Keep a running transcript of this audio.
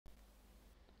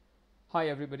Hi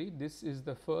everybody, this is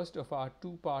the first of our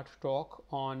two-part talk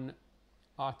on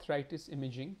arthritis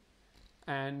imaging,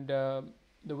 and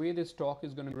the way this talk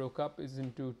is going to be broken up is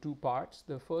into two parts.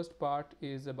 The first part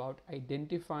is about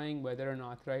identifying whether an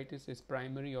arthritis is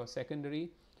primary or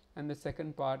secondary, and the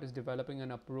second part is developing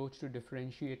an approach to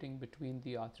differentiating between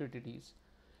the arthritides.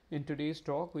 In today's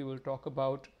talk, we will talk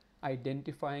about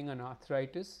identifying an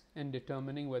arthritis and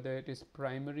determining whether it is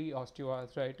primary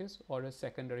osteoarthritis or a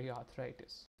secondary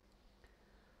arthritis.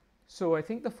 So I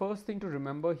think the first thing to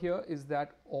remember here is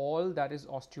that all that is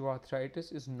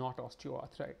osteoarthritis is not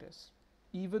osteoarthritis.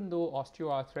 Even though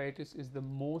osteoarthritis is the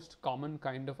most common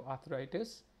kind of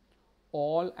arthritis,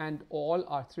 all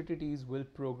arthritides will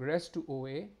progress to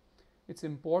OA. It's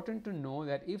important to know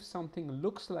that if something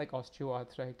looks like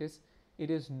osteoarthritis, it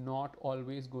is not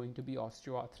always going to be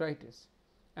osteoarthritis.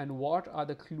 And what are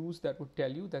the clues that would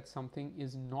tell you that something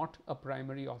is not a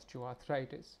primary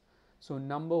osteoarthritis? So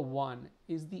number one,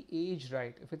 is the age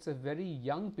right? If it's a very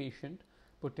young patient,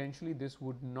 potentially this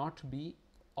would not be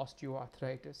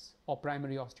osteoarthritis or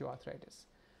primary osteoarthritis.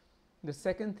 The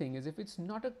second thing is if it's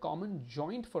not a common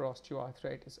joint for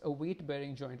osteoarthritis, a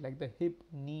weight-bearing joint like the hip,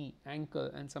 knee,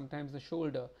 ankle, and sometimes the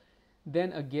shoulder,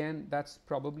 then again that's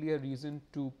probably a reason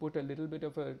to put a little bit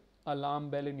of an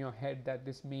alarm bell in your head that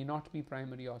this may not be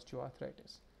primary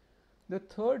osteoarthritis. The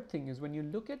third thing is when you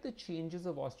look at the changes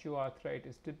of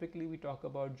osteoarthritis, typically we talk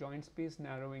about joint space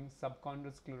narrowing,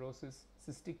 subchondral sclerosis,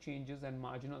 cystic changes, and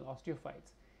marginal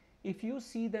osteophytes. If you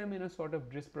see them in a sort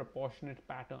of disproportionate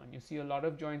pattern, you see a lot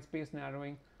of joint space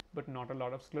narrowing but not a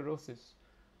lot of sclerosis,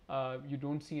 you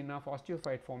don't see enough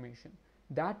osteophyte formation,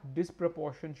 that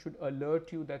disproportion should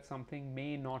alert you that something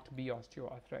may not be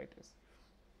osteoarthritis.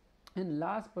 And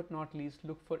last but not least,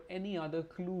 look for any other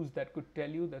clues that could tell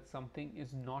you that something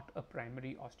is not a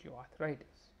primary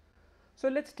osteoarthritis. So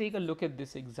let's take a look at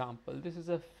this example. This is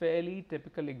a fairly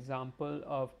typical example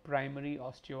of primary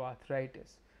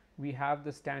osteoarthritis. We have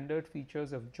the standard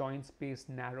features of joint space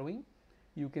narrowing.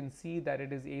 You can see that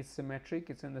it is asymmetric.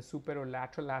 It's in the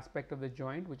superolateral aspect of the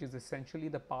joint, which is essentially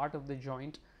the part of the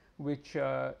joint which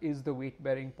is the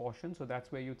weight-bearing portion. So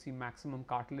that's where you'd see maximum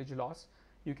cartilage loss.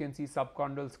 You can see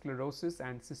subchondral sclerosis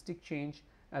and cystic change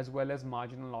as well as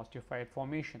marginal osteophyte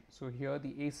formation. So here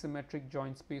the asymmetric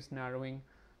joint space narrowing,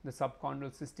 the subchondral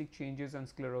cystic changes and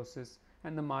sclerosis,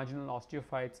 and the marginal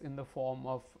osteophytes in the form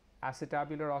of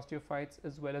acetabular osteophytes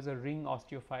as well as a ring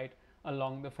osteophyte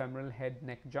along the femoral head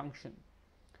neck junction.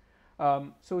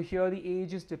 So here the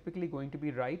age is typically going to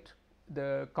be right.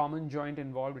 The common joint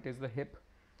involved, it is the hip.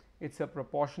 It's a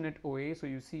proportionate OA, so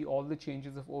you see all the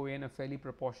changes of OA in a fairly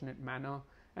proportionate manner,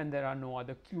 and there are no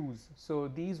other clues. So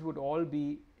these would all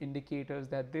be indicators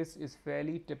that this is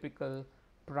fairly typical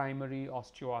primary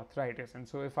osteoarthritis. And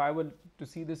so if I were to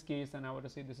see this case and I were to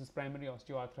say this is primary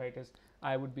osteoarthritis,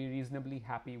 I would be reasonably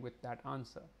happy with that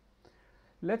answer.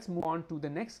 Let's move on to the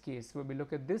next case where we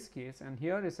look at this case, and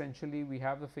here essentially we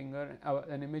have a finger,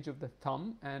 an image of the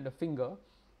thumb and a finger.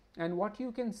 And what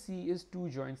you can see is two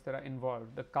joints that are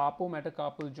involved, the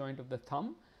carpometacarpal joint of the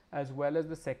thumb as well as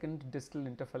the second distal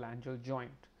interphalangeal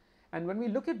joint. And when we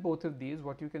look at both of these,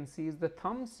 what you can see is the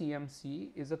thumb CMC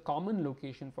is a common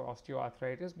location for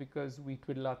osteoarthritis because we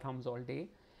twiddle our thumbs all day.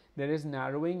 There is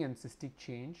narrowing and cystic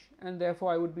change, and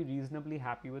therefore I would be reasonably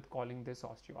happy with calling this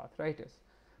osteoarthritis.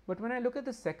 But when I look at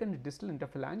the second distal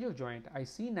interphalangeal joint, I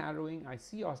see narrowing, I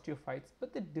see osteophytes,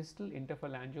 but the distal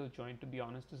interphalangeal joint, to be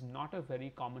honest, is not a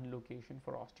very common location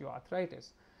for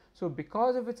osteoarthritis. So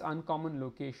because of its uncommon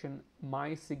location,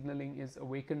 my signaling is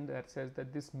awakened that says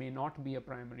that this may not be a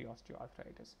primary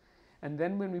osteoarthritis. And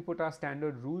then when we put our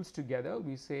standard rules together,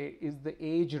 we say, is the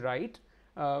age right?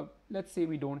 Let's say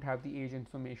we don't have the age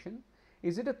information.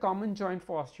 Is it a common joint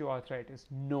for osteoarthritis?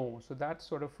 No. So that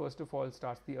sort of first of all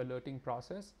starts the alerting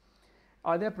process.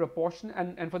 Are there proportion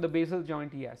and for the basal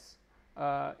joint, yes.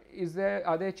 Are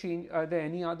there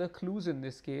any other clues in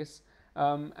this case?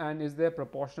 And is there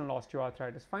proportional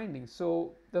osteoarthritis findings?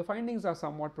 So the findings are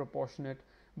somewhat proportionate,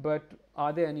 but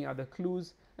are there any other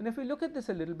clues? And if we look at this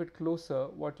a little bit closer,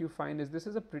 what you find is this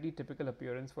is a pretty typical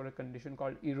appearance for a condition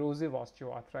called erosive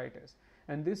osteoarthritis.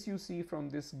 And this you see from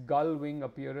this gull wing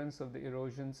appearance of the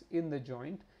erosions in the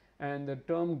joint. And the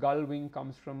term gull wing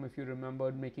comes from, if you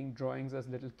remember, making drawings as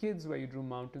little kids where you drew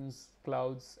mountains,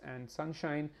 clouds, and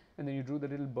sunshine, and then you drew the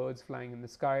little birds flying in the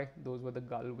sky. Those were the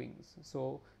gull wings.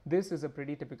 So this is a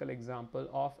pretty typical example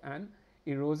of an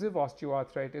erosive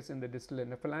osteoarthritis in the distal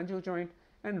interphalangeal joint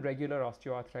and regular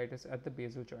osteoarthritis at the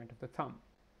basal joint of the thumb.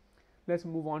 Let's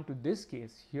move on to this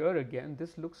case. Here again,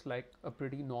 this looks like a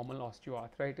pretty normal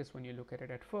osteoarthritis when you look at it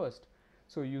at first.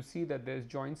 So you see that there's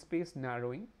joint space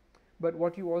narrowing, but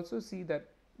what you also see that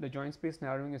The joint space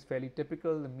narrowing is fairly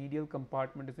typical. The medial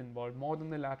compartment is involved more than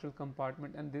the lateral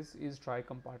compartment, and this is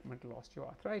tricompartmental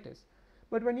osteoarthritis.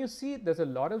 But when you see there's a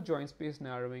lot of joint space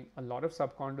narrowing, a lot of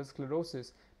subchondral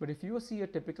sclerosis, but if you see a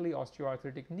typically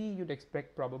osteoarthritic knee, you'd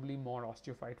expect probably more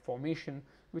osteophyte formation,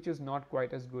 which is not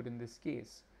quite as good in this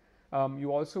case.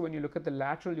 You also, when you look at the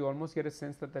lateral, you almost get a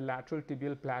sense that the lateral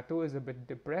tibial plateau is a bit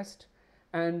depressed.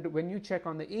 And when you check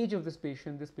on the age of this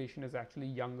patient is actually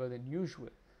younger than usual.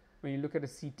 When you look at a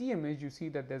CT image, you see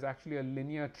that there's actually a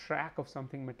linear track of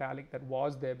something metallic that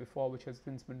was there before, which has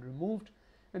since been removed.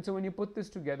 And so when you put this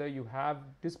together, you have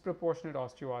disproportionate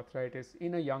osteoarthritis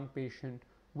in a young patient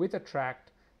with a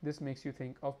tract. This makes you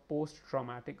think of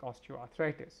post-traumatic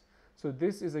osteoarthritis. So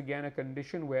this is again a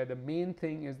condition where the main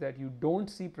thing is that you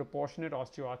don't see proportionate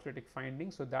osteoarthritic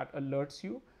findings, so that alerts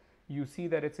you. You see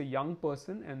that it's a young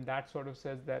person, and that sort of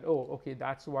says that, oh, okay,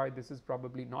 that's why this is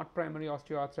probably not primary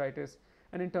osteoarthritis.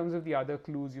 And in terms of the other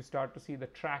clues, you start to see the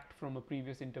tract from a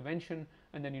previous intervention,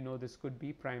 and then you know this could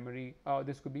be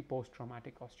this could be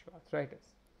post-traumatic osteoarthritis.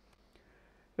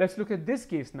 Let's look at this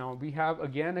case now. We have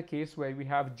again a case where we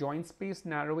have joint space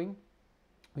narrowing,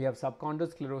 we have subchondral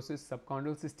sclerosis,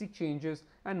 subchondral cystic changes,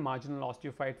 and marginal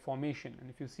osteophyte formation. And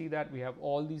if you see that, we have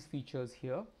all these features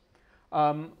here.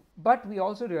 But we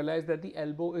also realize that the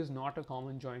elbow is not a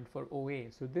common joint for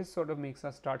OA. So this sort of makes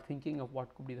us start thinking of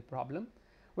what could be the problem.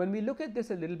 When we look at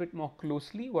this a little bit more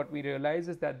closely, what we realize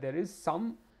is that there is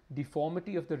some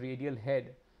deformity of the radial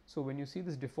head. So when you see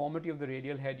this deformity of the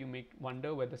radial head, you may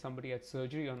wonder whether somebody had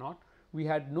surgery or not. We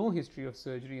had no history of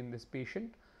surgery in this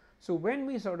patient. So when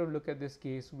we sort of look at this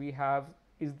case, we have,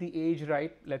 is the age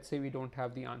right? Let's say we don't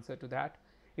have the answer to that.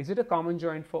 Is it a common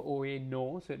joint for OA?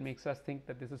 No. So it makes us think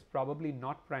that this is probably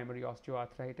not primary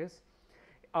osteoarthritis.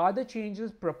 Are the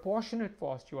changes proportionate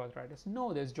for osteoarthritis?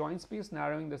 No, there's joint space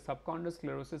narrowing, there's subchondral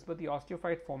sclerosis, but the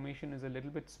osteophyte formation is a little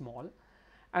bit small.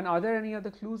 And are there any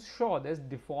other clues? Sure, there's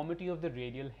deformity of the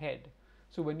radial head.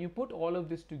 So when you put all of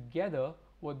this together,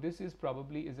 what this is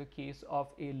probably is a case of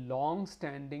a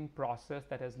long-standing process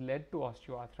that has led to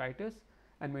osteoarthritis.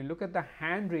 And when you look at the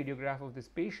hand radiograph of this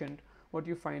patient, what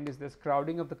you find is there's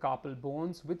crowding of the carpal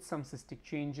bones with some cystic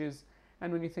changes.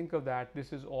 And when you think of that,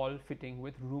 this is all fitting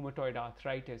with rheumatoid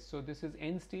arthritis. So this is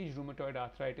end-stage rheumatoid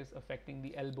arthritis affecting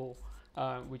the elbow,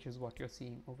 which is what you're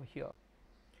seeing over here.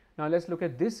 Now let's look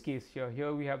at this case here.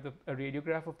 Here we have a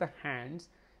radiograph of the hands.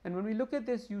 And when we look at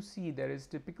this, you see there is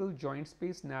typical joint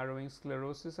space narrowing,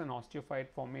 sclerosis, and osteophyte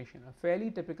formation, a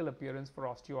fairly typical appearance for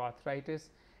osteoarthritis.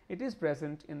 It is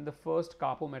present in the first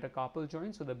carpometacarpal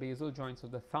joint, so the basal joints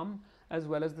of the thumb, as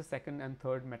well as the second and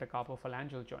third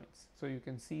metacarpophalangeal joints. So you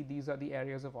can see these are the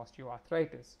areas of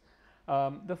osteoarthritis.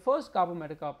 The first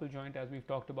carpometacarpal joint, as we've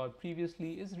talked about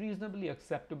previously, is reasonably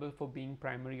acceptable for being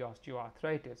primary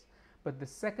osteoarthritis. But the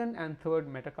second and third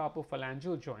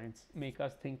metacarpophalangeal joints make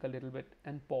us think a little bit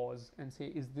and pause and say,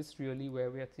 is this really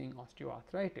where we are seeing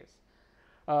osteoarthritis?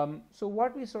 So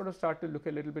what we sort of start to look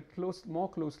a little bit more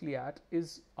closely at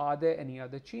is, are there any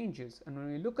other changes? And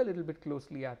when we look a little bit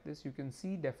closely at this, you can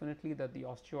see definitely that the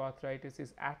osteoarthritis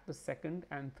is at the second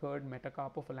and third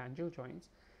metacarpophalangeal joints.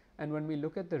 And when we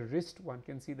look at the wrist, one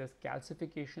can see there's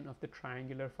calcification of the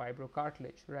triangular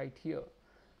fibrocartilage right here.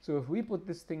 So if we put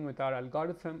this thing with our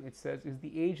algorithm, it says, is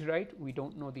the age right? We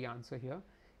don't know the answer here.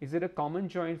 Is it a common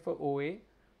joint for OA?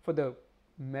 For the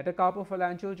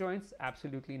metacarpophalangeal joints,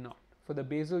 absolutely not. For the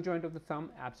basal joint of the thumb,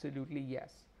 absolutely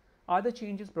yes. Are the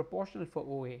changes proportional for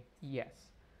OA? Yes.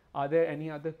 Are there any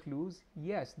other clues?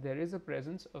 Yes, there is a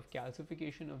presence of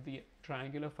calcification of the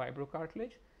triangular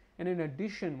fibrocartilage. And in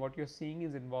addition, what you're seeing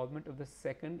is involvement of the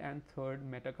second and third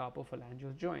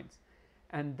metacarpophalangeal joints.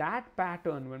 And that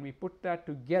pattern, when we put that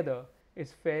together,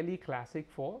 is fairly classic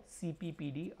for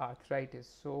CPPD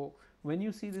arthritis. So when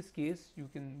you see this case, you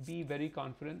can be very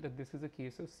confident that this is a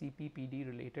case of CPPD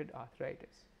related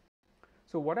arthritis.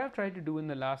 So what I've tried to do in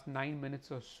the last 9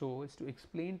 minutes or so is to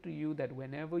explain to you that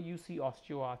whenever you see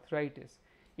osteoarthritis,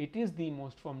 it is the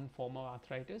most common form of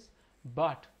arthritis.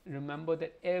 But remember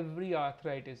that every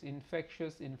arthritis,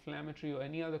 infectious, inflammatory, or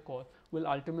any other cause, will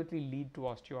ultimately lead to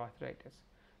osteoarthritis.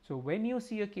 So when you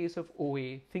see a case of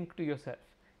OA, think to yourself,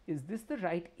 is this the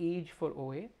right age for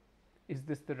OA? Is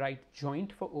this the right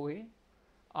joint for OA?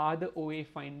 Are the OA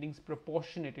findings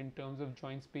proportionate in terms of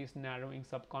joint space narrowing,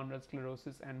 subchondral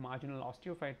sclerosis, and marginal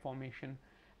osteophyte formation?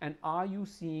 And are you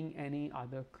seeing any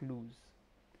other clues?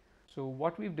 So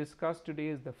what we've discussed today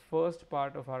is the first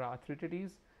part of our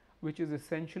arthritis, which is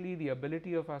essentially the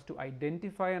ability of us to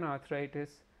identify an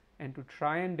arthritis and to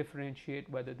try and differentiate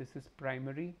whether this is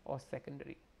primary or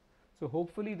secondary. So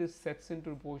hopefully this sets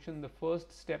into motion the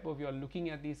first step of your looking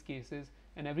at these cases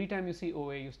And every time you see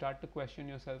OA, you start to question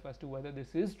yourself as to whether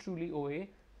this is truly OA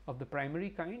of the primary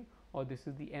kind or this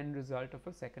is the end result of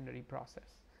a secondary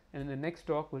process. And in the next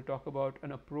talk, we'll talk about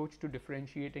an approach to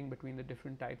differentiating between the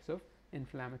different types of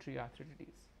inflammatory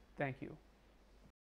arthritis. Thank you.